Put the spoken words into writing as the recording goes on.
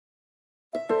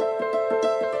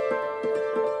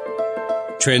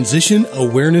Transition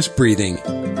Awareness Breathing.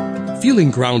 Feeling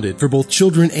grounded for both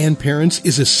children and parents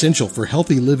is essential for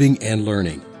healthy living and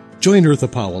learning. Join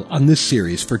Eartha Powell on this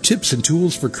series for tips and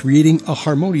tools for creating a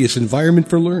harmonious environment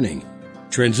for learning.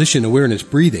 Transition Awareness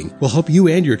Breathing will help you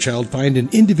and your child find an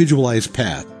individualized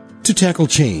path to tackle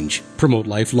change, promote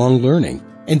lifelong learning,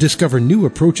 and discover new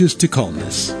approaches to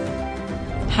calmness.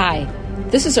 Hi,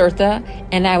 this is Eartha,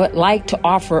 and I would like to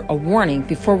offer a warning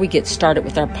before we get started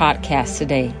with our podcast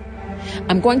today.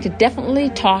 I'm going to definitely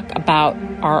talk about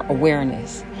our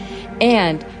awareness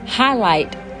and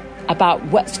highlight about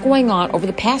what's going on over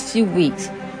the past few weeks.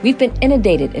 We've been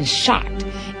inundated and shocked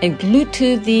and glued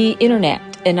to the internet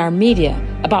and our media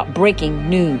about breaking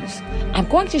news. I'm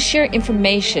going to share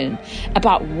information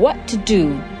about what to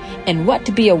do and what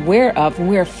to be aware of when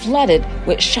we are flooded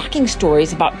with shocking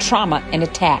stories about trauma and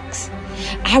attacks.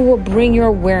 I will bring your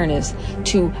awareness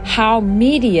to how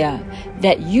media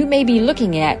that you may be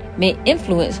looking at may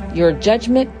influence your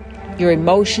judgment, your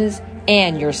emotions,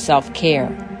 and your self-care.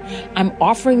 I'm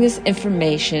offering this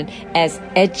information as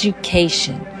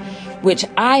education, which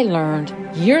I learned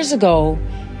years ago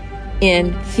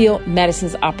in field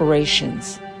medicine's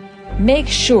operations. Make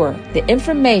sure the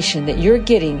information that you're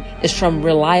getting is from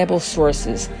reliable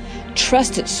sources,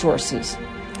 trusted sources.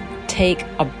 Take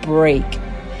a break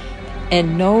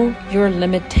and know your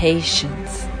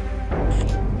limitations.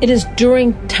 It is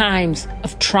during times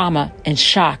of trauma and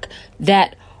shock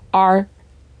that our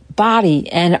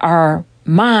body and our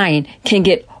mind can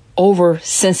get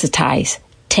oversensitized.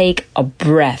 Take a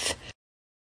breath.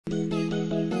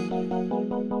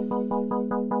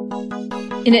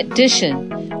 In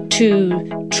addition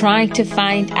to trying to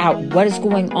find out what is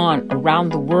going on around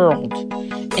the world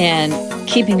and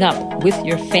keeping up with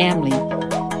your family,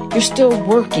 you're still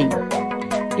working.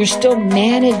 You're still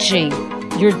managing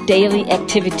your daily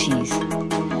activities.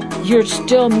 You're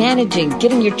still managing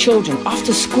getting your children off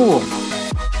to school.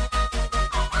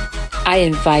 I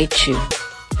invite you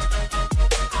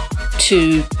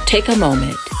to take a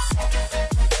moment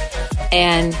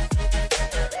and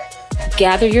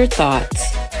gather your thoughts,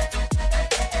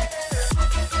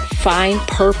 find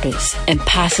purpose and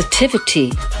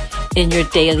positivity in your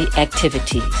daily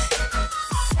activities.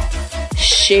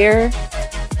 Share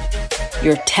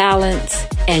your talents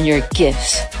and your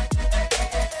gifts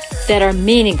that are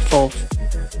meaningful,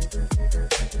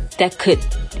 that could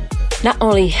not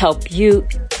only help you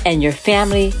and your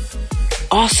family,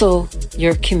 also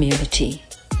your community.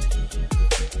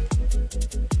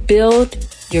 Build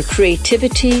your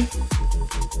creativity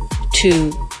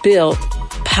to build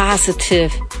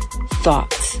positive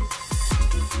thoughts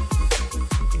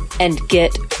and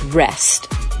get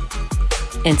rest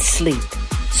and sleep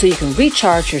so you can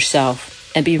recharge yourself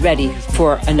and be ready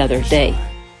for another day.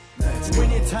 When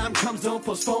your time comes, don't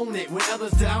postpone it. When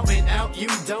others down and out, you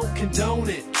don't condone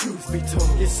it. Truth be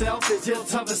told, yourself is your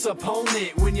toughest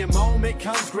opponent. When your moment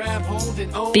comes, grab hold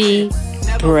and own Be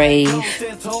brave.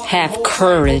 Have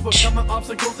courage.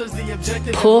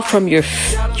 Pull from your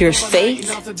faith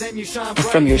and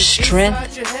from your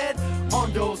strength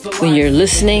when you're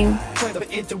listening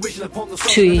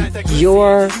to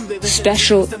your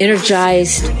special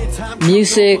energized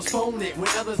music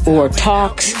or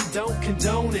talks.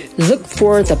 Look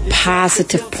for the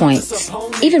positive points.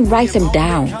 Even write them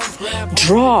down.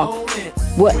 Draw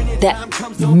what that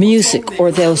music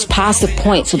or those positive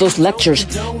points or those lectures,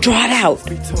 draw it out.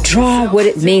 Draw what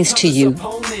it means to you.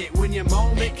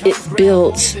 It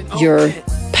builds your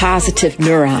positive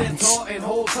neurons.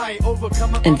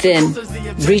 And then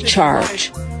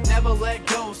recharge.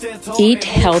 Eat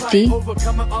healthy,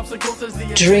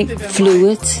 drink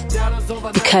fluids,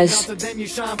 because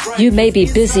you may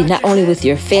be busy not only with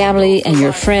your family and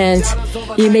your friends,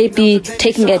 you may be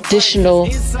taking additional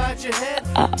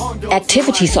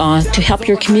activities on to help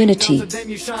your community.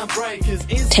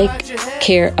 Take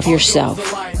care of yourself.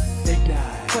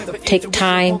 Take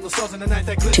time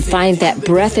to find that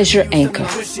breath as your anchor.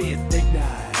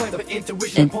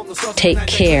 And take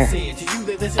care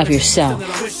of yourself.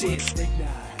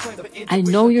 I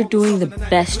know you're doing the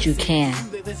best you can,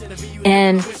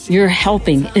 and you're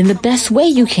helping in the best way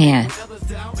you can.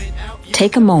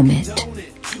 Take a moment.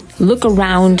 Look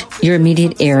around your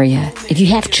immediate area. If you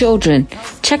have children,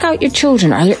 check out your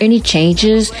children. Are there any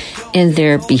changes in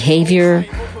their behavior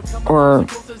or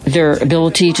their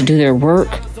ability to do their work?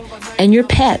 And your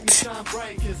pets.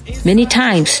 Many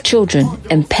times, children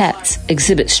and pets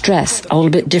exhibit stress a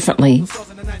little bit differently.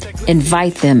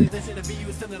 Invite them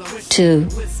to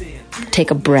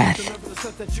take a breath,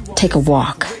 take a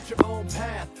walk.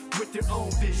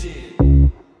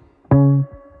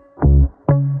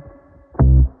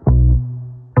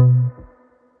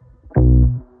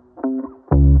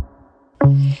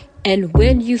 And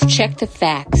when you've checked the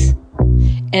facts,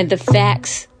 and the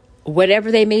facts,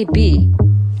 whatever they may be,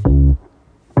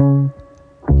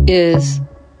 is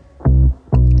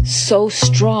so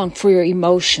strong for your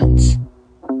emotions,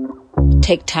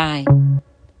 take time.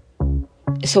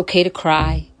 It's okay to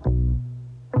cry.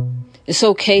 It's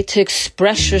okay to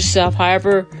express yourself,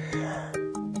 however,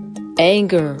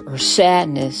 anger or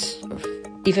sadness or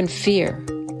even fear.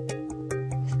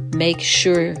 Make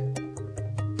sure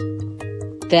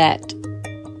that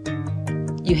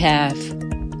you have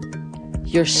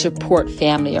your support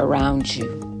family around you.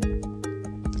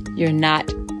 You're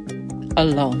not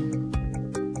alone.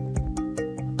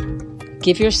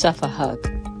 Give yourself a hug.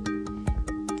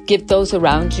 Give those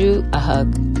around you a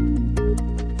hug.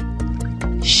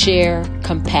 Share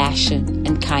compassion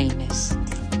and kindness.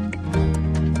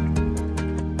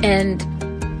 And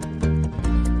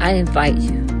I invite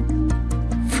you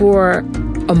for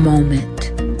a moment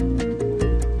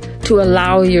to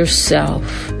allow yourself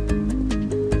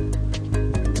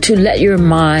to let your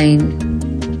mind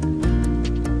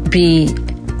be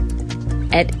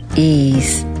at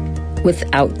ease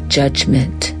without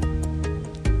judgment.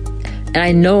 And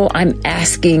I know I'm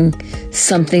asking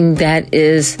something that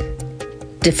is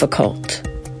difficult.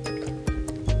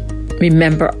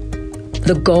 Remember,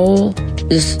 the goal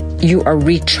is you are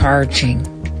recharging.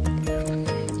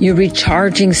 You're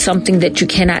recharging something that you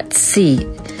cannot see,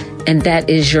 and that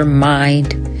is your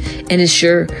mind, and it's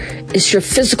your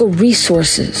physical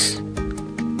resources.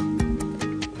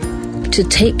 To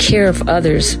take care of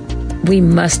others, we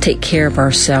must take care of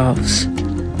ourselves.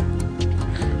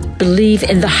 Believe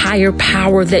in the higher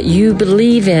power that you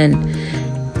believe in,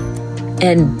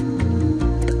 and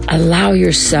allow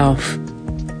yourself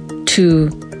to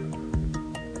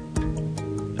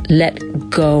let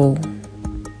go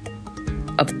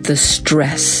of the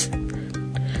stress.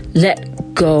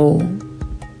 Let go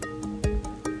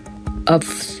of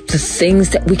the things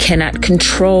that we cannot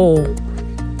control,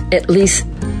 at least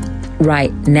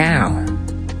right now.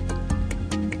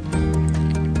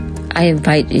 I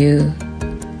invite you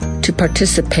to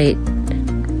participate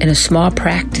in a small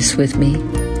practice with me.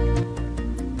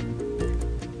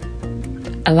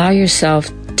 Allow yourself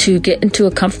to get into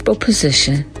a comfortable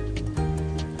position.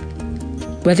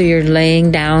 Whether you're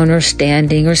laying down or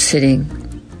standing or sitting,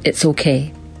 it's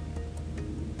okay.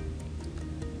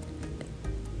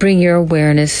 Bring your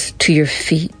awareness to your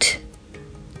feet,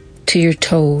 to your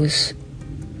toes.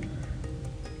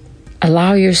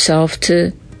 Allow yourself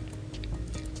to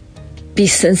be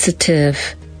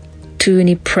sensitive to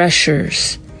any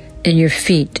pressures in your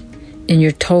feet, in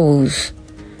your toes,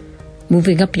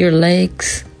 moving up your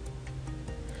legs.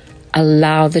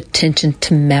 Allow the tension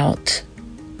to melt.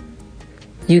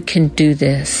 You can do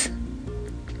this.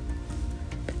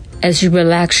 As you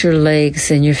relax your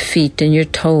legs and your feet and your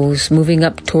toes, moving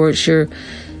up towards your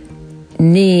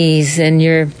knees and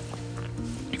your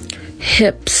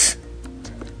hips,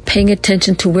 paying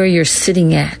attention to where you're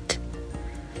sitting at,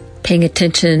 paying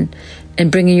attention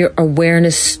and bringing your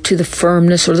awareness to the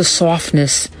firmness or the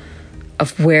softness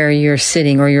of where you're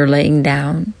sitting or you're laying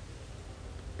down.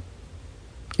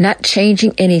 Not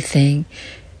changing anything,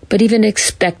 but even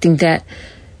expecting that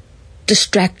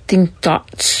distracting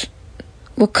thoughts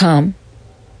will come.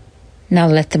 Now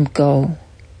let them go.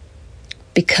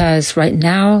 Because right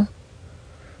now,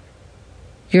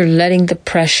 you're letting the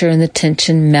pressure and the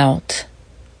tension melt.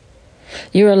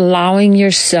 You're allowing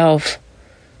yourself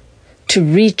to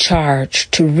recharge,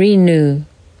 to renew.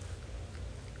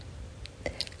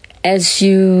 As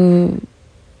you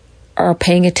are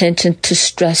paying attention to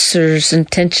stressors and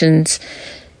tensions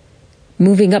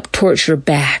moving up towards your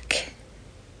back,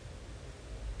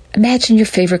 imagine your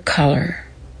favorite color.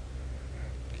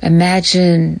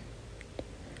 Imagine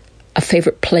a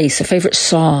favorite place, a favorite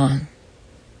song.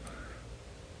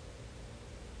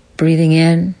 Breathing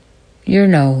in your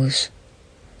nose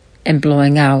and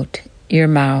blowing out your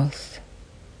mouth.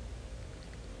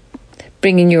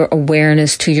 Bringing your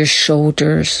awareness to your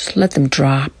shoulders. Let them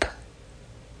drop.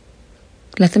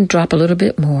 Let them drop a little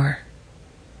bit more.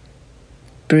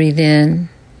 Breathe in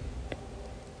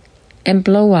and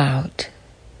blow out.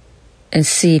 And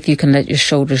see if you can let your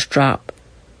shoulders drop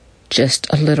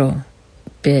just a little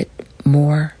bit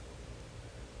more.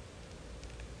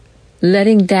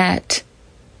 Letting that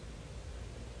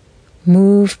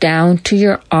move down to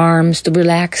your arms, the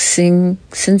relaxing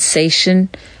sensation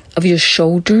of your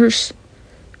shoulders.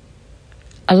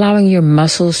 Allowing your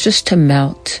muscles just to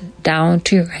melt down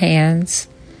to your hands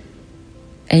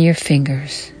and your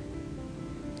fingers.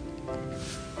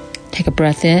 Take a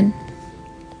breath in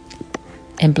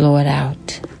and blow it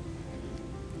out.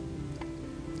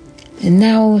 And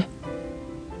now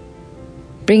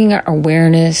bringing our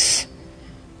awareness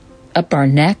up our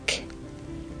neck,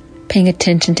 paying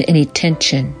attention to any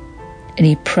tension,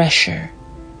 any pressure,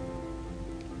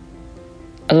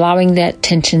 allowing that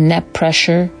tension, that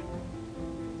pressure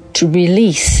to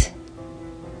release,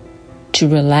 to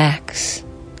relax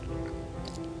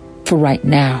for right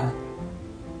now.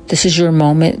 This is your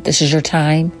moment. This is your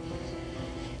time.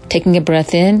 Taking a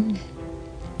breath in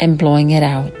and blowing it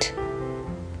out.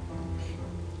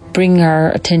 Bring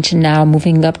our attention now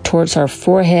moving up towards our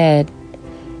forehead,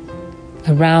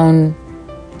 around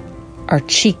our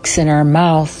cheeks and our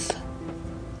mouth.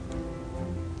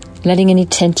 Letting any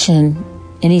tension,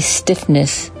 any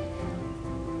stiffness,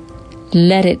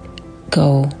 let it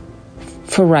go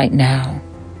for right now.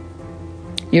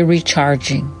 You're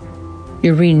recharging.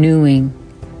 You're renewing.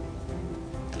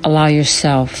 Allow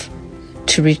yourself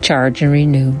to recharge and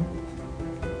renew.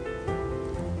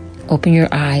 Open your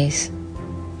eyes.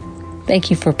 Thank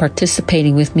you for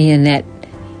participating with me in that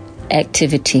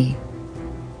activity.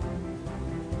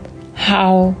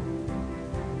 How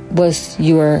was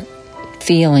your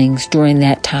feelings during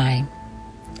that time?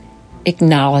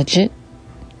 Acknowledge it.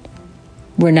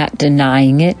 We're not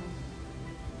denying it.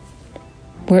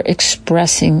 We're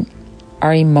expressing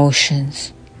our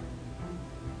emotions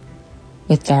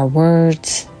with our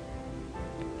words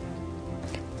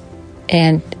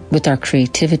and with our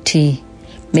creativity.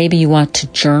 Maybe you want to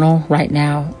journal right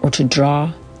now, or to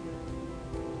draw,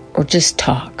 or just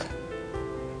talk.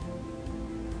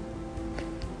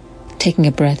 Taking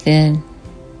a breath in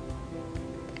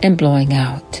and blowing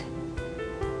out.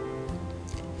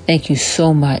 Thank you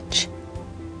so much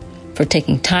for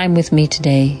taking time with me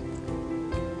today.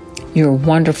 You're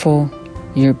wonderful,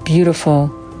 you're beautiful,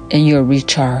 and you're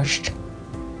recharged.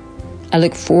 I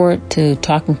look forward to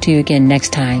talking to you again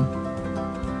next time.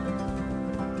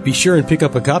 Be sure and pick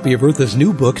up a copy of Eartha's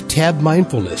new book, Tab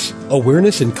Mindfulness,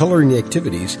 Awareness and Coloring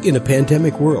Activities in a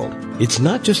Pandemic World. It's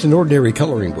not just an ordinary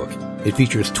coloring book. It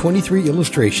features 23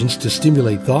 illustrations to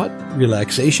stimulate thought,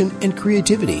 relaxation, and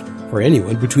creativity for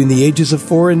anyone between the ages of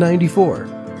 4 and 94.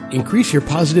 Increase your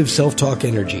positive self-talk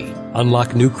energy.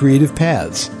 Unlock new creative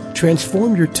paths.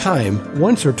 Transform your time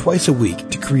once or twice a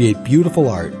week to create beautiful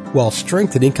art while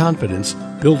strengthening confidence,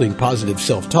 building positive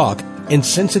self-talk, and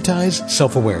sensitize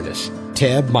self-awareness.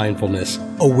 Tab Mindfulness,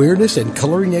 Awareness and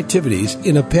Coloring Activities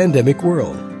in a Pandemic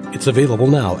World. It's available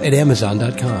now at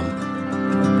Amazon.com.